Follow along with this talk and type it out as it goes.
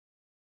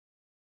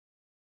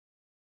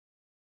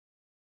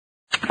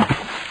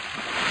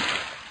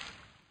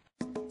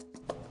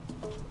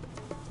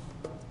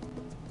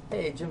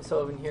Hey, Jim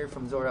Sullivan here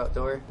from Zoar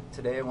Outdoor.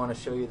 Today I want to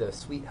show you the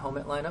sweet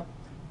helmet lineup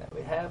that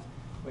we have.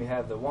 We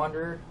have the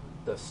Wanderer,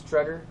 the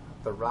Strutter,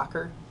 the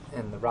Rocker,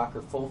 and the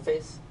Rocker full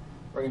face.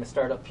 We're going to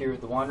start up here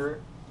with the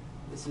Wanderer.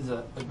 This is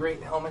a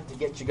great helmet to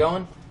get you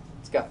going.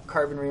 It's got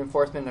carbon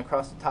reinforcement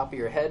across the top of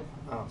your head,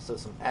 so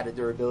some added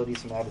durability,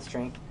 some added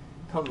strength.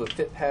 Comes with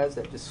fit pads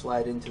that just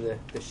slide into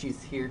the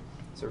sheath here.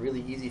 It's a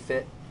really easy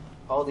fit.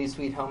 All these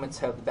sweet helmets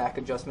have the back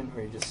adjustment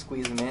where you just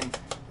squeeze them in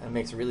and it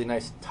makes a really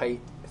nice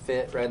tight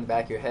fit right in the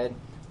back of your head.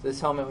 So this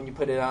helmet, when you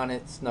put it on,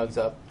 it snugs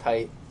up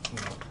tight,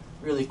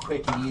 really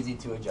quick and easy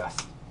to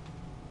adjust.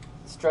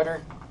 The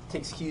Strutter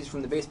takes cues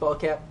from the baseball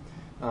cap.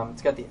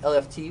 It's got the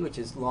LFT, which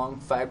is long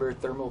fiber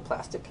thermal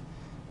plastic,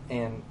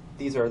 and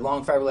these are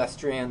long fiberglass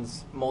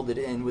strands molded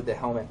in with the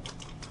helmet.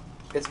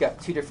 It's got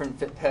two different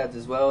fit pads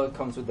as well. It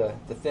comes with the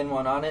thin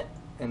one on it,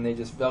 and they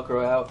just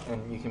Velcro out,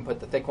 and you can put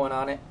the thick one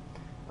on it.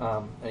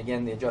 And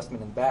again, the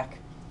adjustment in the back.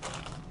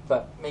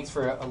 But makes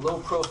for a low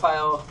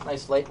profile,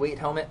 nice lightweight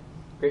helmet.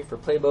 Great for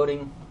play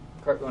boating,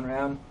 cart going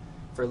around.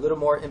 For a little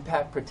more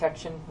impact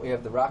protection, we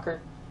have the Rocker.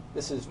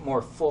 This is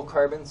more full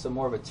carbon, so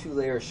more of a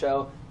two-layer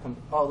shell. Comes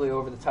all the way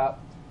over the top.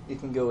 You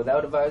can go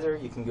without a visor,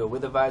 you can go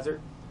with a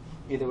visor.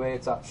 Either way,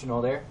 it's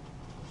optional there.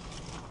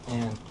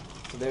 And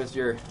so there's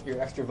your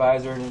extra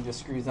visor, and it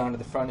just screws onto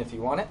the front if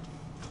you want it.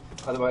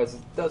 Otherwise,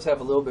 it does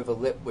have a little bit of a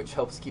lip, which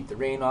helps keep the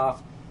rain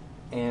off.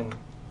 And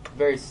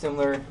very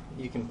similar,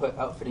 you can put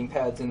outfitting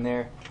pads in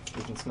there.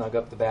 You can snug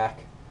up the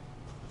back.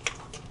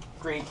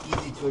 Great,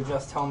 easy to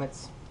adjust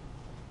helmets.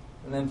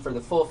 And then for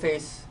the full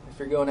face, if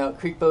you're going out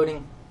creek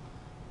boating,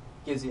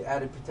 gives you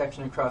added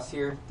protection across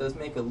here. Does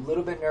make a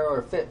little bit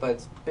narrower fit, but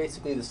it's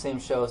basically the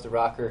same shell as the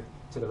Rocker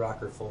to the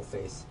Rocker full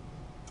face.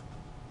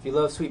 If you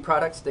love sweet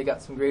products, they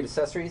got some great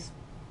accessories.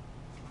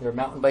 There are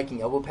mountain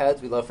biking elbow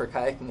pads we love for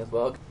kayaking as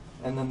well.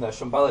 And then the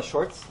Shambhala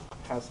shorts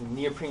have some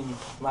neoprene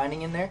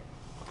lining in there,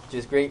 which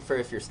is great for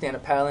if you're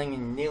stand-up paddling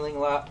and you're kneeling a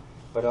lot,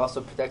 but it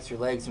also protects your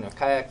legs in a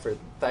kayak for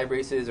thigh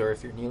braces, or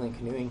if you're kneeling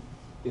canoeing,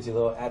 gives you a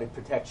little added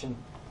protection.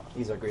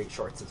 These are great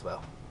shorts as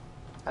well.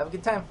 Have a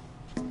good time.